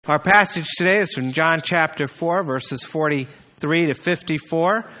Our passage today is from John chapter 4, verses 43 to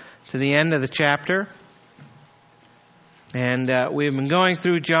 54, to the end of the chapter. And we've been going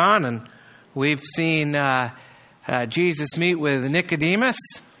through John, and we've seen Jesus meet with Nicodemus,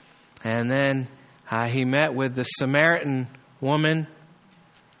 and then he met with the Samaritan woman,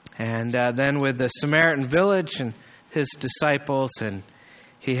 and then with the Samaritan village and his disciples, and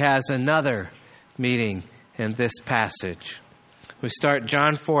he has another meeting in this passage. We start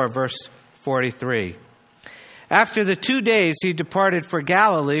John 4, verse 43. After the 2 days he departed for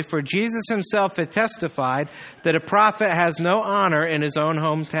Galilee, for Jesus himself had testified that a prophet has no honor in his own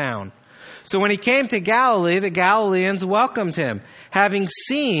hometown. So when he came to Galilee, the Galileans welcomed him, having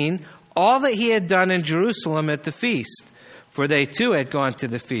seen all that he had done in Jerusalem at the feast, for they too had gone to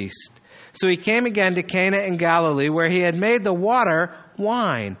the feast. So he came again to Cana in Galilee, where he had made the water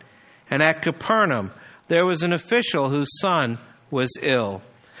wine. And at Capernaum there was an official whose son was ill.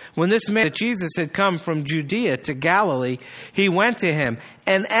 When this man that Jesus had come from Judea to Galilee, he went to him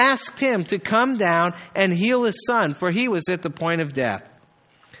and asked him to come down and heal his son, for he was at the point of death.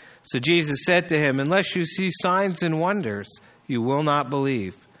 So Jesus said to him, "Unless you see signs and wonders, you will not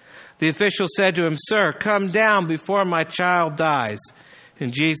believe." The official said to him, "Sir, come down before my child dies."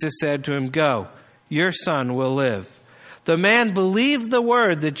 And Jesus said to him, "Go, your son will live." The man believed the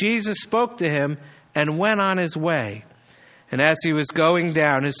word that Jesus spoke to him and went on his way. And as he was going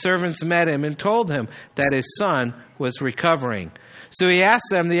down, his servants met him and told him that his son was recovering. So he asked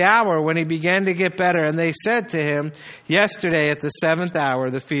them the hour when he began to get better, and they said to him, "Yesterday at the 7th hour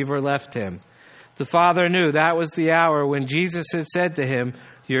the fever left him." The father knew that was the hour when Jesus had said to him,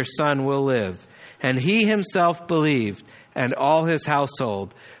 "Your son will live." And he himself believed, and all his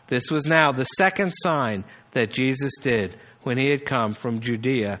household. This was now the second sign that Jesus did when he had come from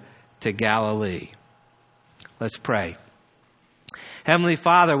Judea to Galilee. Let's pray. Heavenly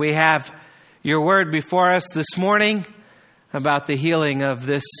Father, we have your word before us this morning about the healing of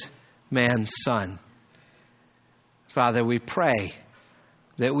this man's son. Father, we pray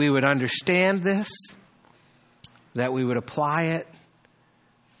that we would understand this, that we would apply it,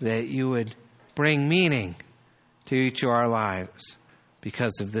 that you would bring meaning to each of our lives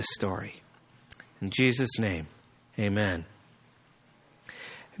because of this story. In Jesus' name, amen.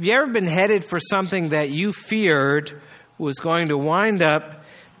 Have you ever been headed for something that you feared was going to wind up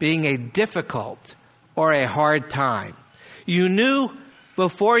being a difficult or a hard time? You knew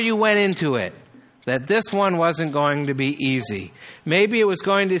before you went into it that this one wasn't going to be easy. Maybe it was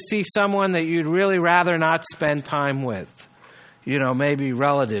going to see someone that you'd really rather not spend time with. You know, maybe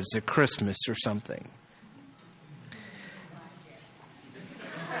relatives at Christmas or something.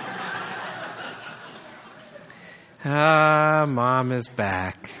 Mom is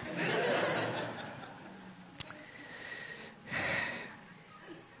back.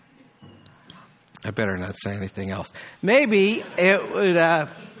 I better not say anything else. Maybe it would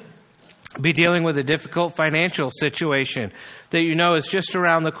be dealing with a difficult financial situation that you know is just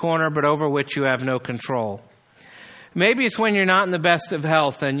around the corner, but over which you have no control. Maybe it's when you're not in the best of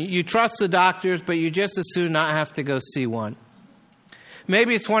health and you trust the doctors, but you just as soon not have to go see one.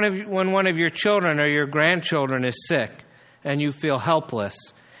 Maybe it's when one of your children or your grandchildren is sick and you feel helpless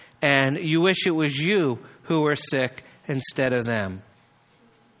and you wish it was you who were sick instead of them.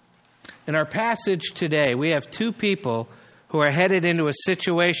 In our passage today, we have two people who are headed into a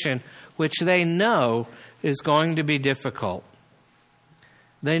situation which they know is going to be difficult.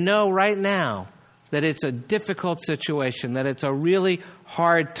 They know right now that it's a difficult situation, that it's a really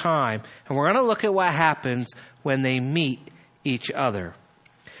hard time. And we're going to look at what happens when they meet each other.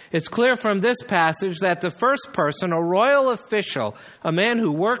 It's clear from this passage that the first person, a royal official, a man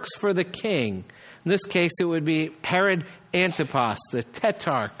who works for the king, in this case it would be Herod Antipas, the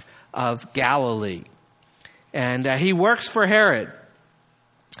tetrarch of Galilee. And he works for Herod.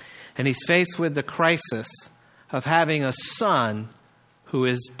 And he's faced with the crisis of having a son who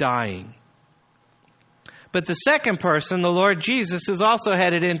is dying. But the second person, the Lord Jesus, is also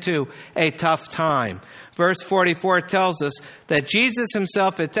headed into a tough time. Verse 44 tells us that Jesus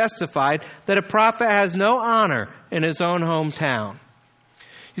himself had testified that a prophet has no honor in his own hometown.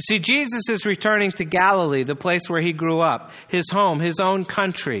 You see, Jesus is returning to Galilee, the place where he grew up, his home, his own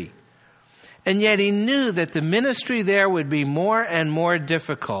country. And yet he knew that the ministry there would be more and more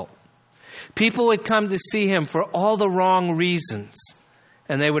difficult. People would come to see him for all the wrong reasons,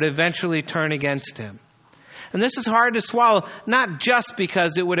 and they would eventually turn against him. And this is hard to swallow, not just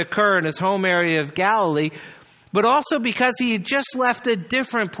because it would occur in his home area of Galilee, but also because he had just left a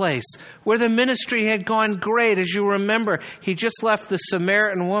different place where the ministry had gone great. As you remember, he just left the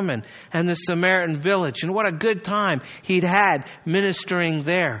Samaritan woman and the Samaritan village, and what a good time he'd had ministering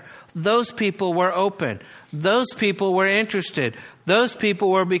there. Those people were open. Those people were interested. Those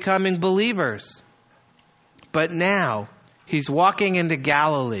people were becoming believers. But now he's walking into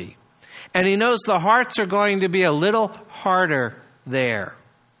Galilee, and he knows the hearts are going to be a little harder there.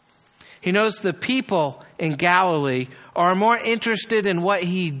 He knows the people in Galilee are more interested in what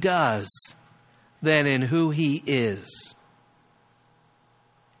he does than in who he is.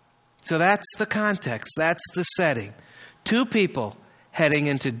 So that's the context. That's the setting. Two people heading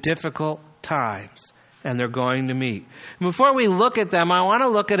into difficult times, and they're going to meet. Before we look at them, I want to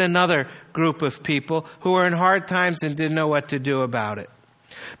look at another group of people who were in hard times and didn't know what to do about it.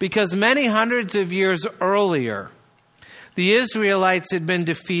 Because many hundreds of years earlier, the Israelites had been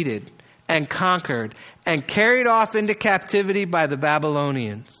defeated and conquered and carried off into captivity by the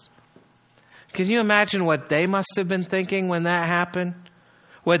Babylonians. Can you imagine what they must have been thinking when that happened?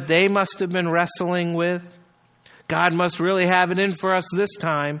 What they must have been wrestling with? God must really have it in for us this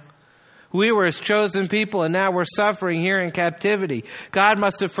time. We were his chosen people, and now we're suffering here in captivity. God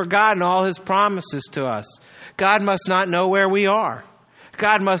must have forgotten all his promises to us. God must not know where we are.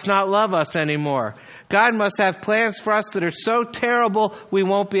 God must not love us anymore. God must have plans for us that are so terrible we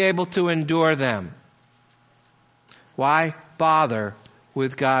won't be able to endure them. Why bother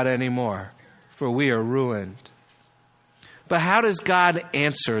with God anymore? For we are ruined. But how does God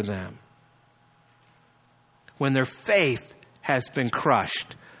answer them? When their faith has been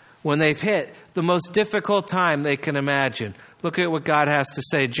crushed, when they've hit the most difficult time they can imagine. Look at what God has to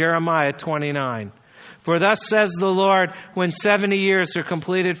say. Jeremiah 29. For thus says the Lord, when 70 years are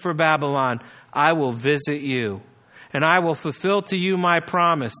completed for Babylon, I will visit you, and I will fulfill to you my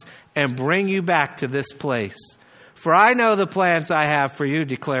promise and bring you back to this place. For I know the plans I have for you,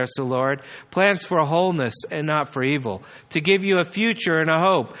 declares the Lord, plans for wholeness and not for evil, to give you a future and a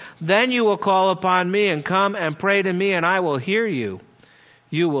hope. Then you will call upon me and come and pray to me, and I will hear you.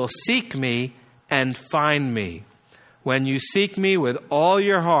 You will seek me and find me. When you seek me with all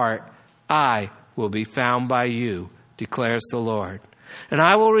your heart, I will be found by you, declares the Lord. And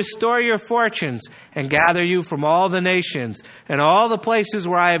I will restore your fortunes and gather you from all the nations and all the places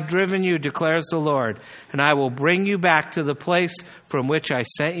where I have driven you, declares the Lord. And I will bring you back to the place from which I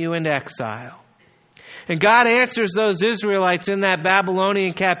sent you into exile. And God answers those Israelites in that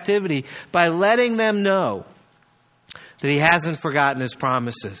Babylonian captivity by letting them know that he hasn't forgotten his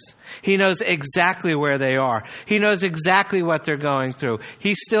promises. He knows exactly where they are. He knows exactly what they're going through.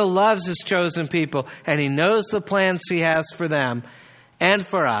 He still loves his chosen people, and he knows the plans he has for them and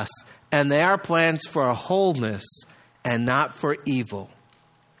for us, and they are plans for wholeness and not for evil.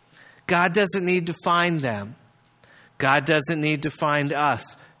 God doesn't need to find them. God doesn't need to find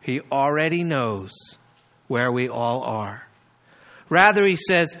us. He already knows where we all are. Rather, he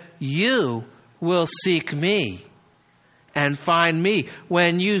says, you will seek me and find me.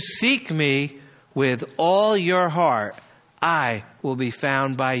 When you seek me with all your heart, I will be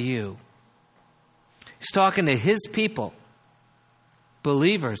found by you. He's talking to his people,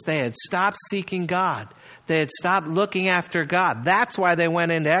 believers. They had stopped seeking God. They had stopped looking after God. That's why they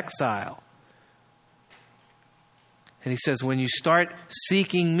went into exile. And he says, when you start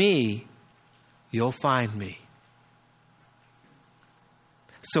seeking me, you'll find me.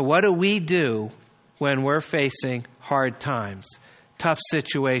 So what do we do when we're facing hard times, tough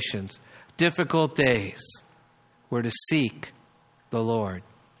situations, difficult days? We're to seek the Lord.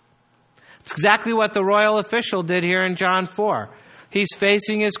 It's exactly what the royal official did here in John 4. He's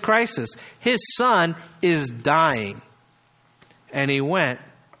facing his crisis. His son is dying, and he went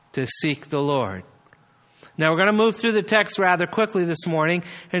to seek the Lord. Now, we're going to move through the text rather quickly this morning,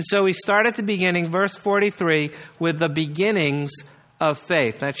 and so we start at the beginning, verse 43, with the beginnings of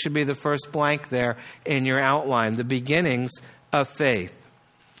faith. That should be the first blank there in your outline, the beginnings of faith.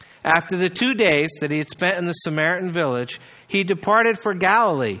 After the 2 days that he had spent in the Samaritan village, he departed for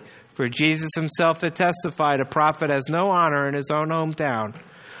Galilee, for Jesus himself had testified, a prophet has no honor in his own hometown.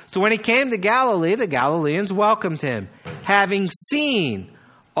 So when he came to Galilee, the Galileans welcomed him, having seen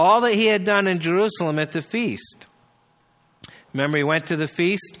all that he had done in Jerusalem at the feast. Remember, he went to the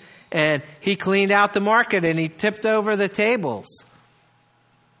feast and he cleaned out the market and he tipped over the tables.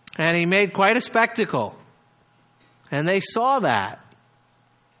 And he made quite a spectacle. And they saw that.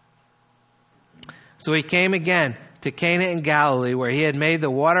 So he came again to Cana in Galilee, where he had made the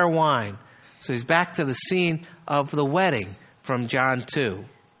water wine. So he's back to the scene of the wedding from John 2.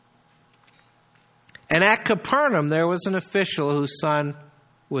 And at Capernaum, there was an official whose son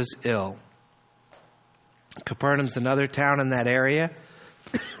was ill. Capernaum's another town in that area.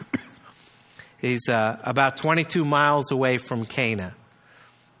 He's about 22 miles away from Cana.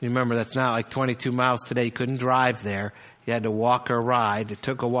 You remember, that's not like 22 miles today. You couldn't drive there. You had to walk or ride. It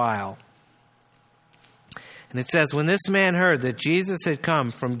took a while. And it says, when this man heard that Jesus had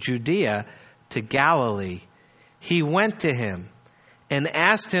come from Judea to Galilee, he went to him and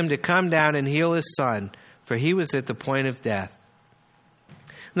asked him to come down and heal his son, for he was at the point of death.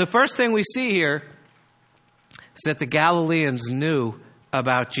 And the first thing we see here is that the Galileans knew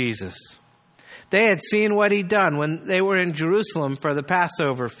about Jesus. They had seen what he'd done when they were in Jerusalem for the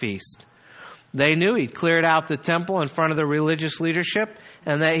Passover feast. They knew he'd cleared out the temple in front of the religious leadership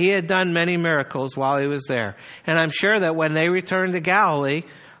and that he had done many miracles while he was there. And I'm sure that when they returned to Galilee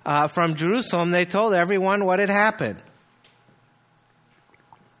from Jerusalem, they told everyone what had happened.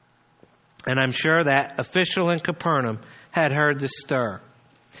 And I'm sure that official in Capernaum had heard the stir.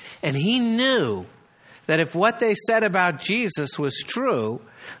 And he knew that if what they said about Jesus was true,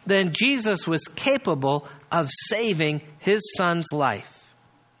 then Jesus was capable of saving his son's life.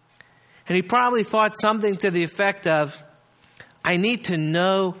 And he probably thought something to the effect of, I need to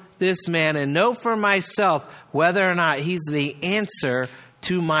know this man and know for myself whether or not he's the answer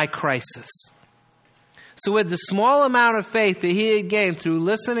to my crisis. So with the small amount of faith that he had gained through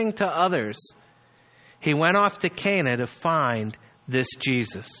listening to others, he went off to Cana to find this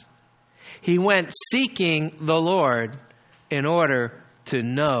Jesus. He went seeking the Lord in order to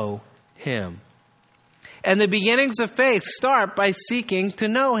know him. And the beginnings of faith start by seeking to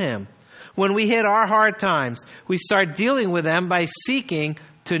know him. When we hit our hard times, we start dealing with them by seeking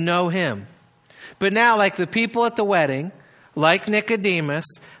to know him. But now, like the people at the wedding, like Nicodemus,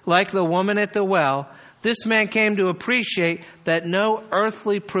 like the woman at the well, this man came to appreciate that no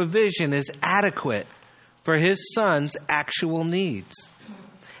earthly provision is adequate for his son's actual needs.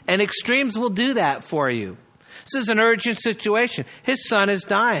 And extremes will do that for you. This is an urgent situation. His son is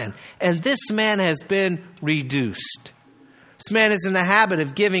dying, and this man has been reduced. This man is in the habit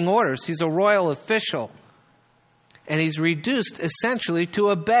of giving orders. He's a royal official, and he's reduced essentially to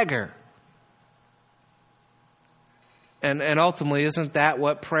a beggar. And ultimately, isn't that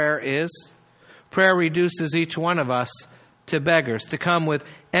what prayer is? Prayer reduces each one of us to beggars, to come with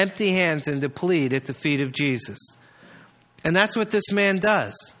empty hands and to plead at the feet of Jesus. And that's what this man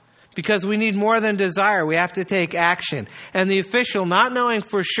does. Because we need more than desire, we have to take action. And the official, not knowing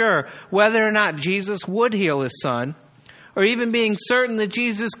for sure whether or not Jesus would heal his son, or even being certain that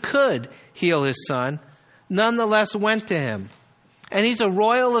Jesus could heal his son, nonetheless went to him. And he's a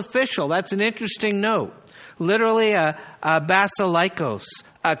royal official. That's an interesting note. Literally a basilikos,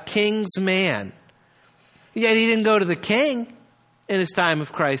 a king's man. Yet he didn't go to the king in his time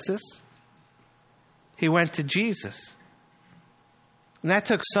of crisis. He went to Jesus. And that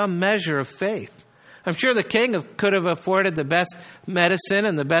took some measure of faith. I'm sure the king could have afforded the best medicine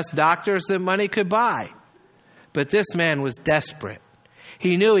and the best doctors that money could buy. But this man was desperate.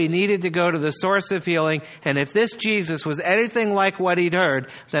 He knew he needed to go to the source of healing. And if this Jesus was anything like what he'd heard,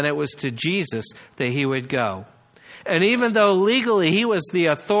 then it was to Jesus that he would go. And even though legally he was the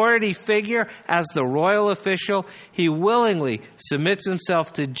authority figure as the royal official, he willingly submits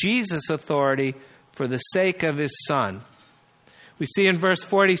himself to Jesus' authority for the sake of his son. We see in verse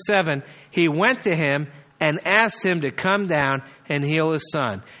 47, he went to him and asked him to come down and heal his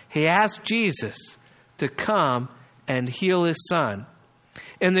son. He asked Jesus to come and heal his son.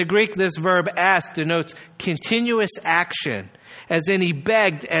 In the Greek, this verb ask denotes continuous action, as in he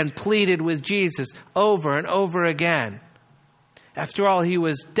begged and pleaded with Jesus over and over again. After all, he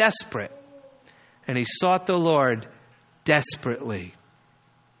was desperate, and he sought the Lord desperately.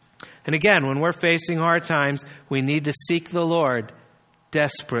 And again, when we're facing hard times, we need to seek the Lord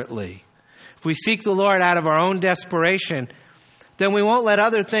desperately. If we seek the Lord out of our own desperation, then we won't let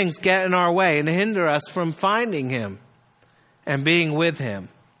other things get in our way and hinder us from finding him and being with him.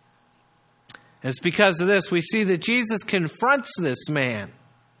 And it's because of this we see that Jesus confronts this man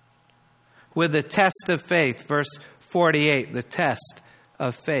with a test of faith. Verse 48, the test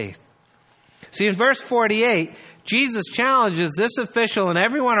of faith. See, in verse 48, Jesus challenges this official and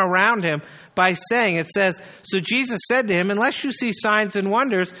everyone around him by saying, it says, so Jesus said to him, unless you see signs and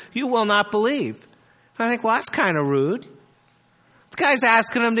wonders, you will not believe. And I think, well, that's kind of rude. The guy's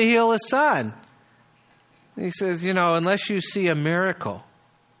asking him to heal his son. And he says, unless you see a miracle,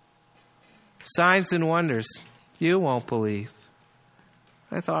 signs and wonders, you won't believe.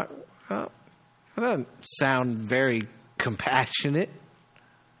 I thought, well, that doesn't sound very compassionate.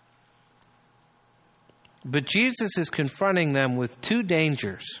 But Jesus is confronting them with two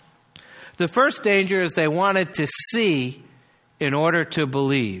dangers. The first danger is they wanted to see in order to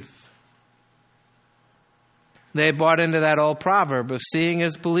believe. They bought into that old proverb of seeing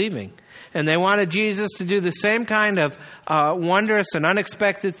is believing. And they wanted Jesus to do the same kind of wondrous and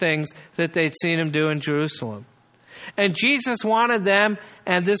unexpected things that they'd seen him do in Jerusalem. And Jesus wanted them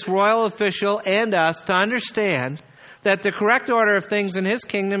and this royal official and us to understand that the correct order of things in his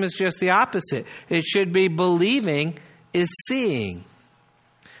kingdom is just the opposite. It should be believing is seeing.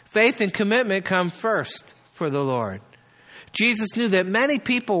 Faith and commitment come first for the Lord. Jesus knew that many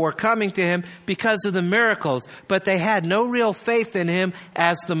people were coming to him because of the miracles, but they had no real faith in him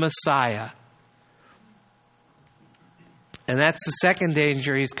as the Messiah. And that's the second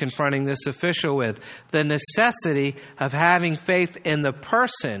danger he's confronting this official with, the necessity of having faith in the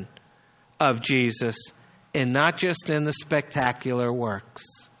person of Jesus and not just in the spectacular works.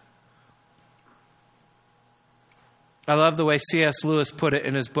 I love the way C.S. Lewis put it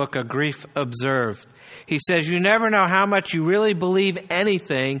in his book, A Grief Observed. He says, you never know how much you really believe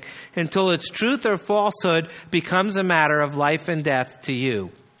anything until its truth or falsehood becomes a matter of life and death to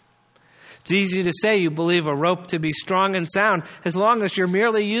you. It's easy to say you believe a rope to be strong and sound as long as you're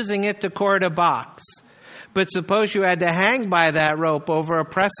merely using it to cord a box. But suppose you had to hang by that rope over a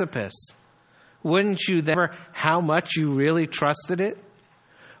precipice. Wouldn't you then remember how much you really trusted it?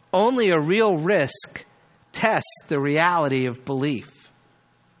 Only a real risk tests the reality of belief.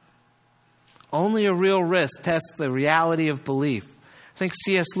 Only a real risk tests the reality of belief. I think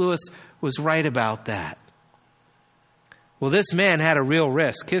C.S. Lewis was right about that. Well, this man had a real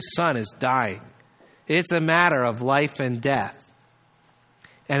risk. His son is dying. It's a matter of life and death.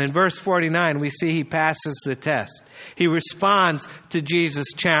 And in verse 49, we see he passes the test. He responds to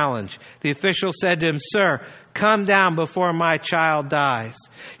Jesus' challenge. The official said to him, Sir, come down before my child dies.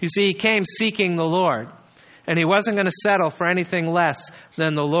 You see, he came seeking the Lord. And he wasn't going to settle for anything less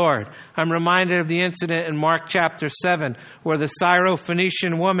than the Lord. I'm reminded of the incident in Mark chapter 7 where the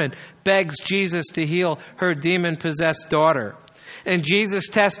Syrophoenician woman begs Jesus to heal her demon-possessed daughter. And Jesus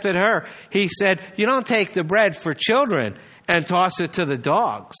tested her. He said, you don't take the bread for children and toss it to the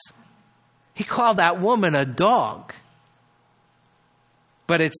dogs. He called that woman a dog.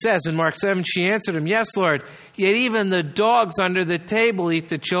 But it says in Mark 7, she answered him, Yes, Lord, yet even the dogs under the table eat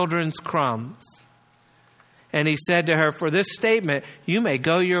the children's crumbs. And he said to her, for this statement, you may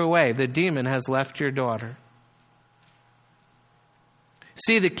go your way. The demon has left your daughter.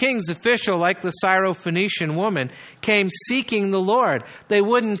 See, the king's official, like the Syrophoenician woman, came seeking the Lord. They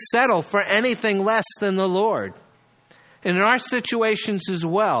wouldn't settle for anything less than the Lord. And in our situations as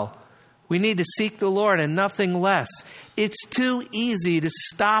well, we need to seek the Lord and nothing less. It's too easy to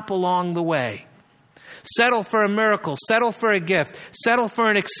stop along the way. Settle for a miracle, settle for a gift, settle for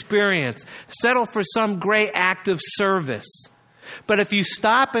an experience, settle for some great act of service. But if you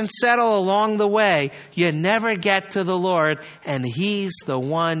stop and settle along the way, you never get to the Lord, and He's the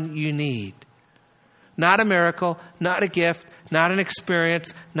one you need. Not a miracle, not a gift, not an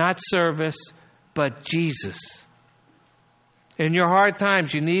experience, not service, but Jesus. In your hard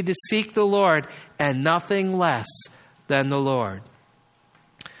times, you need to seek the Lord and nothing less than the Lord.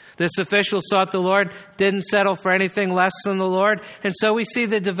 This official sought the Lord, didn't settle for anything less than the Lord. And so we see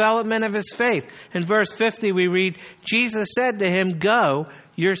the development of his faith. In verse 50 we read, Jesus said to him, Go,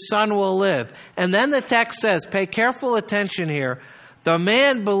 your son will live. And then the text says, pay careful attention here. The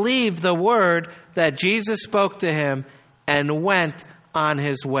man believed the word that Jesus spoke to him and went on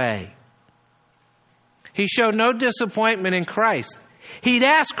his way. He showed no disappointment in Christ. He'd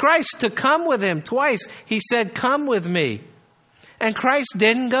asked Christ to come with him twice. He said, come with me. And Christ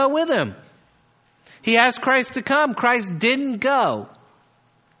didn't go with him. He asked Christ to come. Christ didn't go.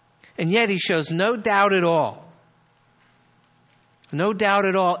 And yet he shows no doubt at all. No doubt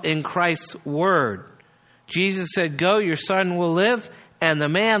at all in Christ's word. Jesus said, go, your son will live. And the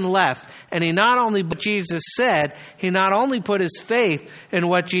man left. And he not only put Jesus said, he not only put his faith in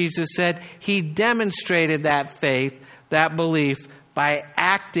what Jesus said, he demonstrated that faith, that belief, by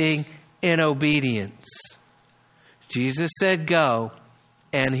acting in obedience. Jesus said, go,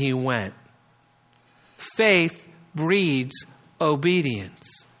 and he went. Faith breeds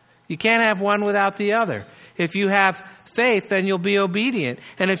obedience. You can't have one without the other. If you have faith, then you'll be obedient.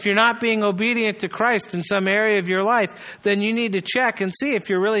 And if you're not being obedient to Christ in some area of your life, then you need to check and see if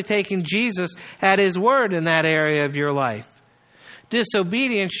you're really taking Jesus at his word in that area of your life.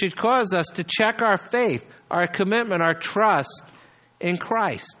 Disobedience should cause us to check our faith, our commitment, our trust in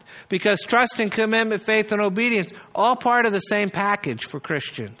Christ. Because trust and commitment, faith and obedience, all part of the same package for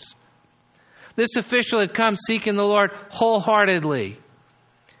Christians. This official had come seeking the Lord wholeheartedly.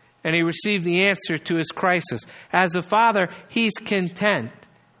 And he received the answer to his crisis. As a father, he's content.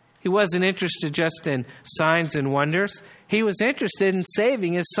 He wasn't interested just in signs and wonders. He was interested in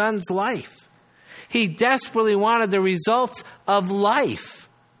saving his son's life. He desperately wanted the results of life.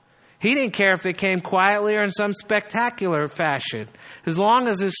 He didn't care if it came quietly or in some spectacular fashion. As long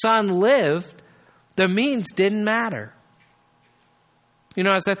as his son lived, the means didn't matter. You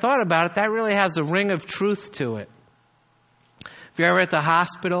know, as I thought about it, that really has a ring of truth to it. If you're ever at the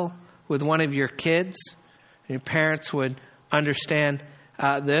hospital with one of your kids, and your parents would understand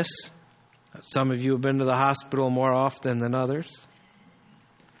this. Some of you have been to the hospital more often than others.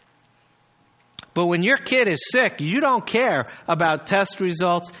 But when your kid is sick, you don't care about test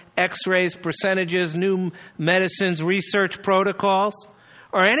results, x-rays, percentages, new medicines, research protocols,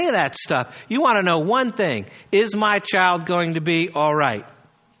 or any of that stuff. You want to know one thing. Is my child going to be all right?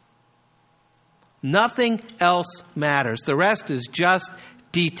 Nothing else matters. The rest is just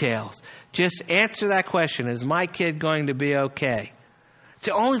details. Just answer that question. Is my kid going to be okay? It's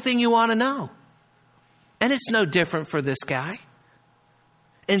the only thing you want to know. And it's no different for this guy.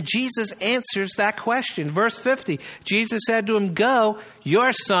 And Jesus answers that question. Verse 50, Jesus said to him, "Go,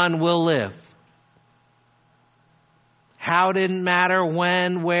 your son will live." How didn't matter,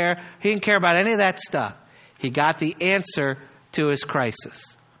 when, where. He didn't care about any of that stuff. He got the answer to his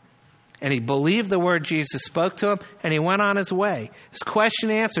crisis. And he believed the word Jesus spoke to him, and he went on his way. His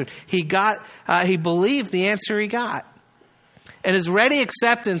question answered. He believed the answer he got. And his ready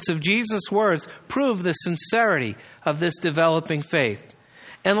acceptance of Jesus' words proved the sincerity of this developing faith.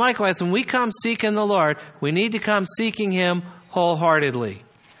 And likewise, when we come seeking the Lord, we need to come seeking him wholeheartedly.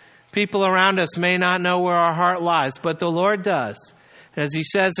 People around us may not know where our heart lies, but the Lord does. As he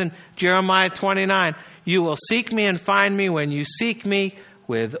says in Jeremiah 29, "You will seek me and find me when you seek me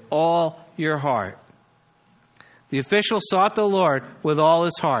with all your heart." The official sought the Lord with all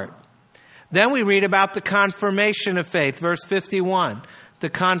his heart. Then we read about the confirmation of faith. Verse 51, the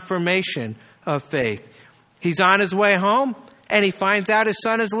confirmation of faith. He's on his way home, and he finds out his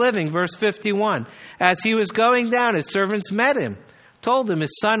son is living. Verse 51, as he was going down, his servants met him, told him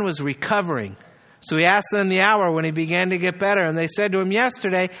his son was recovering. So he asked them the hour when he began to get better, and they said to him,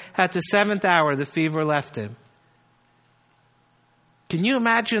 "Yesterday, at the 7th hour, the fever left him." Can you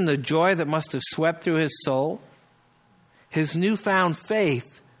imagine the joy that must have swept through his soul? His newfound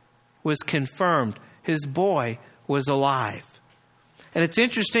faith was confirmed. His boy was alive. And it's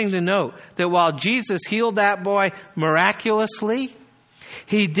interesting to note that while Jesus healed that boy miraculously,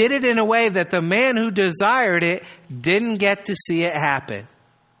 he did it in a way that the man who desired it didn't get to see it happen.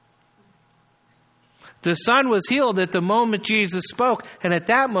 The son was healed at the moment Jesus spoke, and at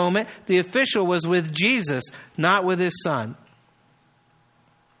that moment, the official was with Jesus, not with his son.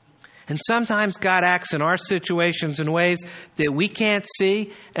 And sometimes God acts in our situations in ways that we can't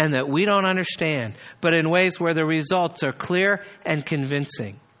see and that we don't understand, but in ways where the results are clear and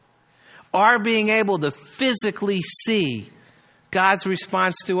convincing. Our being able to physically see God's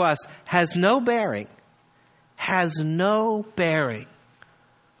response to us has no bearing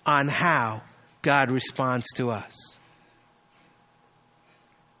on how God responds to us.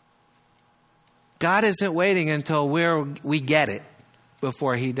 God isn't waiting until we get it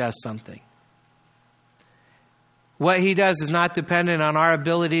before he does something. What he does is not dependent on our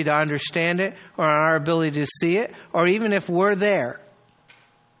ability to understand it or on our ability to see it, or even if we're there.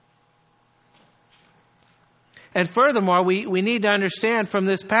 And furthermore, we need to understand from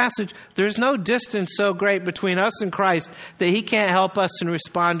this passage, there's no distance so great between us and Christ that he can't help us and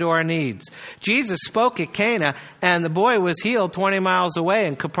respond to our needs. Jesus spoke at Cana, and the boy was healed 20 miles away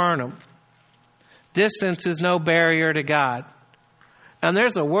in Capernaum. Distance is no barrier to God. And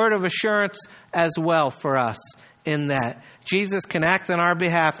there's a word of assurance as well for us in that Jesus can act on our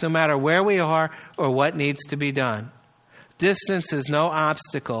behalf no matter where we are or what needs to be done. Distance is no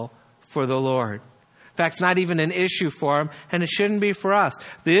obstacle for the Lord. In fact, it's not even an issue for him, and it shouldn't be for us.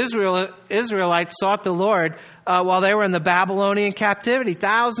 The Israelites sought the Lord while they were in the Babylonian captivity,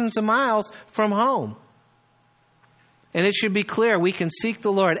 thousands of miles from home. And it should be clear, we can seek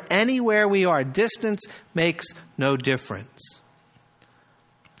the Lord anywhere we are. Distance makes no difference.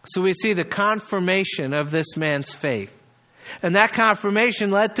 So we see the confirmation of this man's faith. And that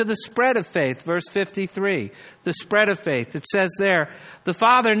confirmation led to the spread of faith. Verse 53, the spread of faith. It says there, the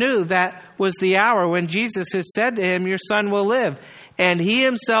father knew that was the hour when Jesus had said to him, "Your son will live." And he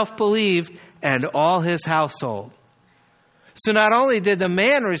himself believed, and all his household. So not only did the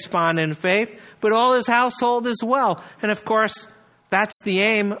man respond in faith, but all his household as well. And of course, that's the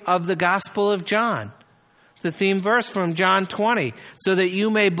aim of the Gospel of John. The theme verse from John 20, so that you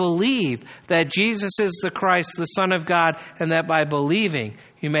may believe that Jesus is the Christ, the Son of God, and that by believing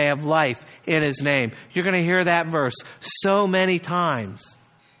you may have life in his name. You're going to hear that verse so many times.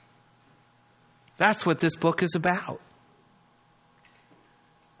 That's what this book is about.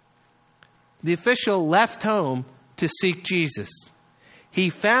 The official left home to seek Jesus. He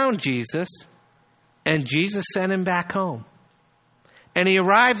found Jesus, and Jesus sent him back home. And he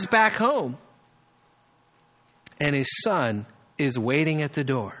arrives back home, and his son is waiting at the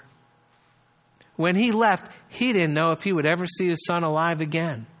door. When he left, he didn't know if he would ever see his son alive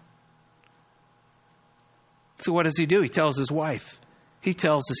again. So what does he do? He tells his wife. He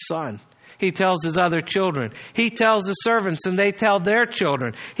tells his son. He tells his other children. He tells his servants, and they tell their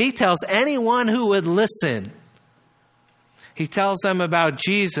children. He tells anyone who would listen. He tells them about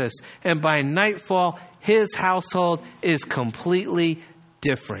Jesus, and by nightfall, his household is completely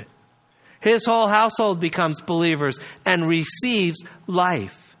different. His whole household becomes believers and receives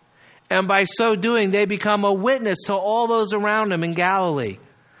life. And by so doing, they become a witness to all those around them in Galilee.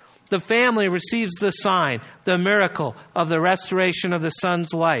 The family receives the sign, the miracle of the restoration of the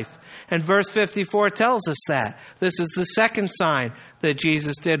son's life. And verse 54 tells us that. This is the second sign that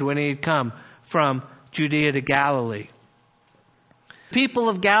Jesus did when he had come from Judea to Galilee. People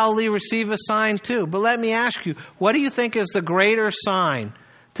of Galilee receive a sign too. But let me ask you, what do you think is the greater sign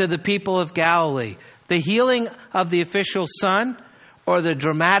to the people of Galilee? The healing of the official son, or the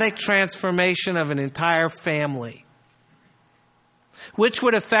dramatic transformation of an entire family? Which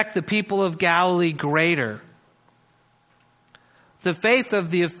would affect the people of Galilee greater? The faith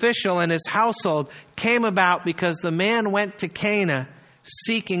of the official and his household came about because the man went to Cana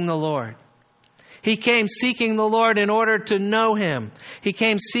seeking the Lord. He came seeking the Lord in order to know him. He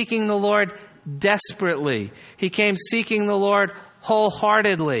came seeking the Lord desperately. He came seeking the Lord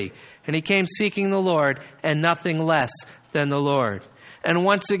wholeheartedly. And he came seeking the Lord and nothing less than the Lord. And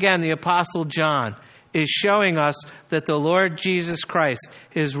once again, the Apostle John is showing us that the Lord Jesus Christ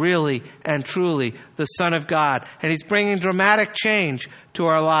is really and truly the Son of God. And he's bringing dramatic change to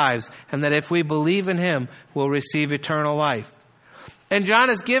our lives. And that if we believe in him, we'll receive eternal life. And John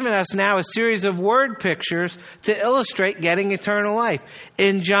has given us now a series of word pictures to illustrate getting eternal life.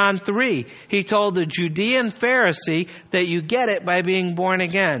 In John 3, he told the Judean Pharisee that you get it by being born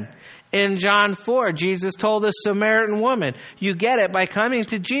again. In John 4, Jesus told the Samaritan woman, you get it by coming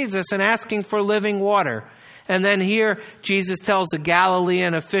to Jesus and asking for living water. And then here, Jesus tells the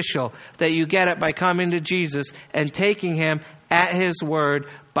Galilean official that you get it by coming to Jesus and taking him at his word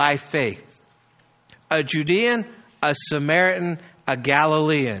by faith. A Judean, a Samaritan, a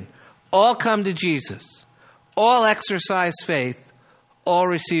Galilean, all come to Jesus, all exercise faith, all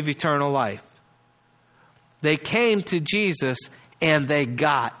receive eternal life. They came to Jesus and they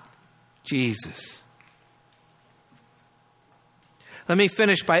got Jesus. Let me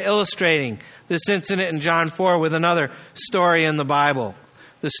finish by illustrating this incident in John 4 with another story in the Bible.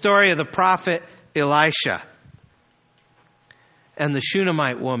 The story of the prophet Elisha and the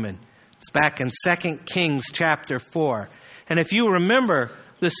Shunammite woman. It's back in 2 Kings chapter 4. And if you remember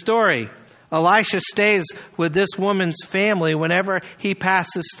the story, Elisha stays with this woman's family whenever he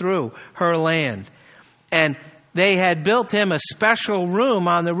passes through her land. And they had built him a special room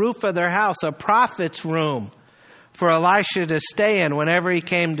on the roof of their house, a prophet's room, for Elisha to stay in whenever he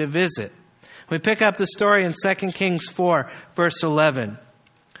came to visit. We pick up the story in 2 Kings 4, verse 11.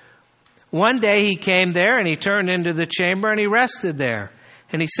 One day he came there and he turned into the chamber and he rested there.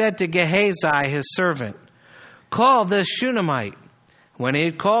 And he said to Gehazi, his servant, call this Shunammite. When he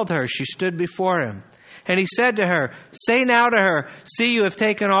had called her, she stood before him. And he said to her, say now to her, see, you have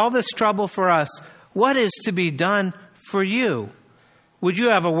taken all this trouble for us. What is to be done for you? Would you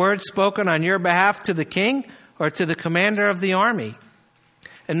have a word spoken on your behalf to the king or to the commander of the army?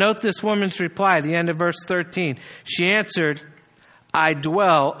 And note this woman's reply, the end of verse 13. She answered, I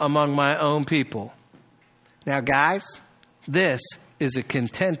dwell among my own people. Now, guys, this is a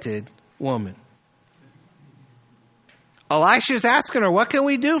contented woman. Elisha's asking her, what can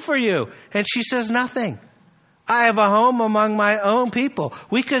we do for you? And she says, nothing. I have a home among my own people.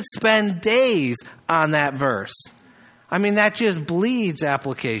 We could spend days on that verse. I mean, that just bleeds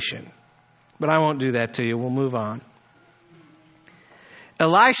application. But I won't do that to you. We'll move on.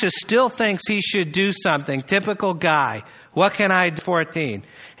 Elisha still thinks he should do something. Typical guy. What can I do? 14.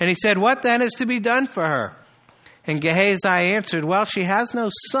 And he said, what then is to be done for her? And Gehazi answered, well, she has no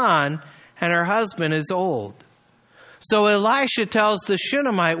son, and her husband is old. So Elisha tells the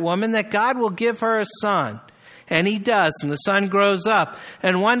Shunammite woman that God will give her a son. And he does, and the son grows up.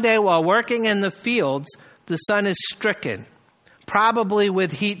 And one day while working in the fields, the son is stricken, probably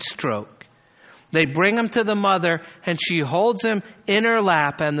with heat stroke. They bring him to the mother, and she holds him in her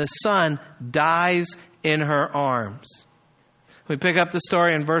lap, and the son dies in her arms. We pick up the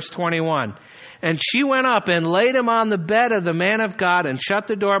story in verse 21. And she went up and laid him on the bed of the man of God and shut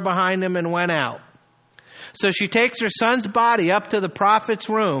the door behind him and went out. So she takes her son's body up to the prophet's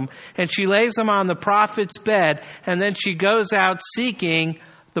room, and she lays him on the prophet's bed, and then she goes out seeking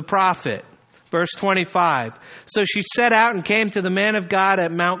the prophet. Verse 25. So she set out and came to the man of God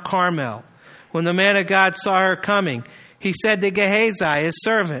at Mount Carmel. When the man of God saw her coming, he said to Gehazi, his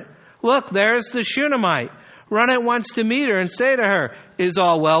servant, "Look, there's the Shunammite. Run at once to meet her and say to her, 'Is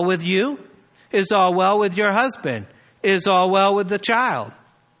all well with you? Is all well with your husband? Is all well with the child?'"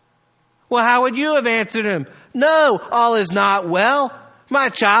 Well, how would you have answered him? "No, all is not well. My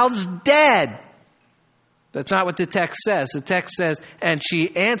child's dead." That's not what the text says. The text says, "And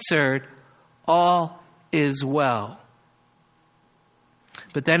she answered, 'All is well.'"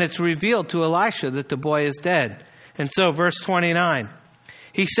 But then it's revealed to Elisha that the boy is dead. And so, verse 29,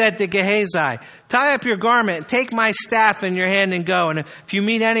 he said to Gehazi, "Tie up your garment and take my staff in your hand and go. And if you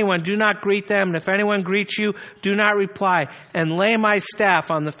meet anyone, do not greet them. And if anyone greets you, do not reply. And lay my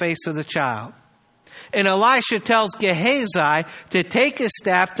staff on the face of the child." And Elisha tells Gehazi to take his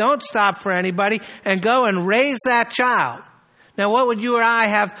staff, don't stop for anybody, and go and raise that child. Now, what would you or I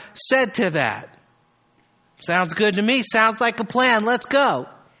have said to that? Sounds good to me. Sounds like a plan. Let's go.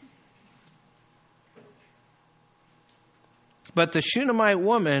 But the Shunammite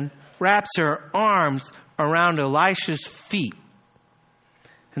woman wraps her arms around Elisha's feet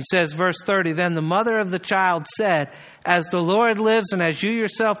and says, verse 30, "Then the mother of the child said, 'As the Lord lives and as you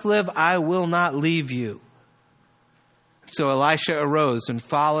yourself live, I will not leave you.'" So Elisha arose and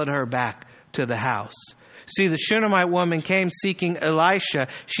followed her back to the house. See, the Shunammite woman came seeking Elisha.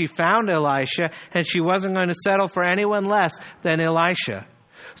 She found Elisha, and she wasn't going to settle for anyone less than Elisha.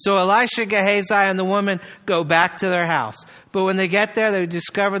 So Elisha, Gehazi, and the woman go back to their house. But when they get there, they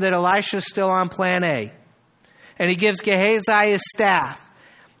discover that Elisha's still on plan A. And he gives Gehazi his staff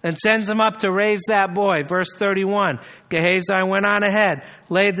and sends him up to raise that boy. Verse 31, Gehazi went on ahead,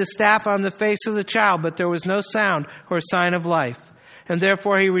 laid the staff on the face of the child, but there was no sound or sign of life. And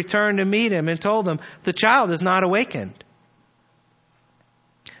therefore he returned to meet him and told him, "The child is not awakened."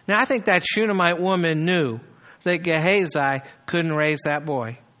 Now I think that Shunammite woman knew that Gehazi couldn't raise that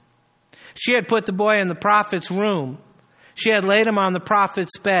boy. She had put the boy in the prophet's room. She had laid him on the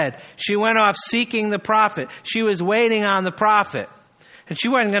prophet's bed. She went off seeking the prophet. She was waiting on the prophet. And she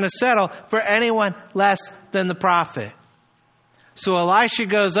wasn't going to settle for anyone less than the prophet. So Elisha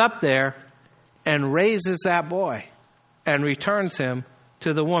goes up there and raises that boy and returns him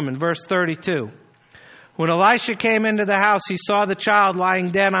to the woman. Verse 32. When Elisha came into the house, he saw the child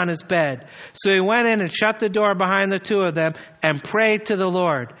lying dead on his bed. So he went in and shut the door behind the two of them and prayed to the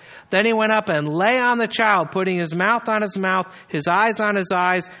Lord. Then he went up and lay on the child, putting his mouth on his mouth, his eyes on his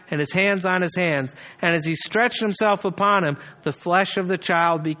eyes, and his hands on his hands. And as he stretched himself upon him, the flesh of the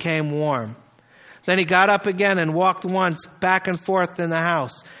child became warm. Then he got up again and walked once back and forth in the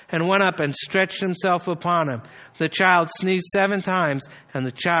house, and went up and stretched himself upon him. The child sneezed 7 times, and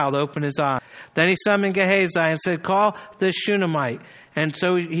the child opened his eyes. Then he summoned Gehazi and said, "Call this Shunammite." And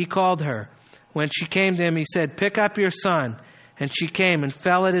so he called her. When she came to him, he said, "Pick up your son." And she came and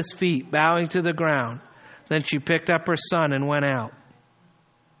fell at his feet, bowing to the ground. Then she picked up her son and went out.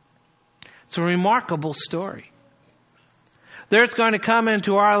 It's a remarkable story. There's going to come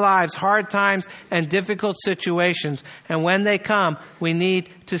into our lives hard times and difficult situations. And when they come, we need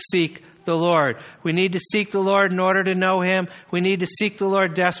to seek the Lord. We need to seek the Lord in order to know Him. We need to seek the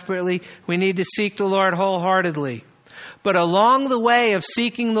Lord desperately. We need to seek the Lord wholeheartedly. But along the way of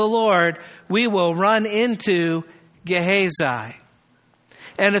seeking the Lord, we will run into Gehazi.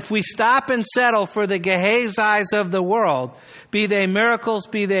 And if we stop and settle for the Gehazis of the world, be they miracles,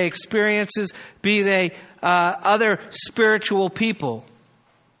 be they experiences, be they other spiritual people,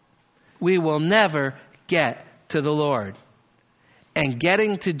 we will never get to the Lord. And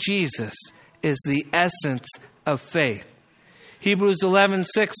getting to Jesus is the essence of faith. Hebrews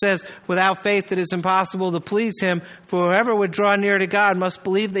 11:6 says, "Without faith it is impossible to please Him, for whoever would draw near to God must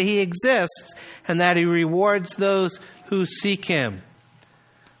believe that He exists and that He rewards those who seek Him."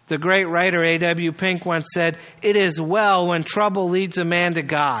 The great writer A.W. Pink once said, "It is well when trouble leads a man to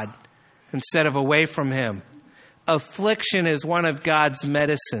God instead of away from Him. Affliction is one of God's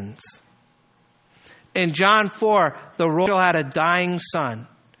medicines." In John 4, the royal had a dying son.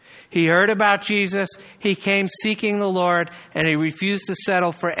 He heard about Jesus, he came seeking the Lord, and he refused to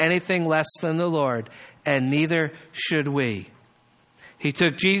settle for anything less than the Lord, and neither should we. He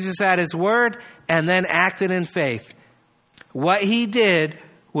took Jesus at His word and then acted in faith. What he did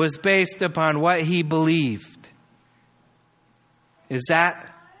was based upon what he believed. Is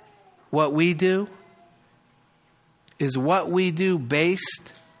that what we do? Is what we do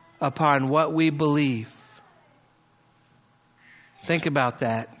based upon what we believe? Think about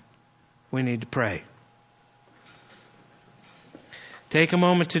that. We need to pray. Take a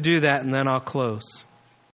moment to do that, and then I'll close.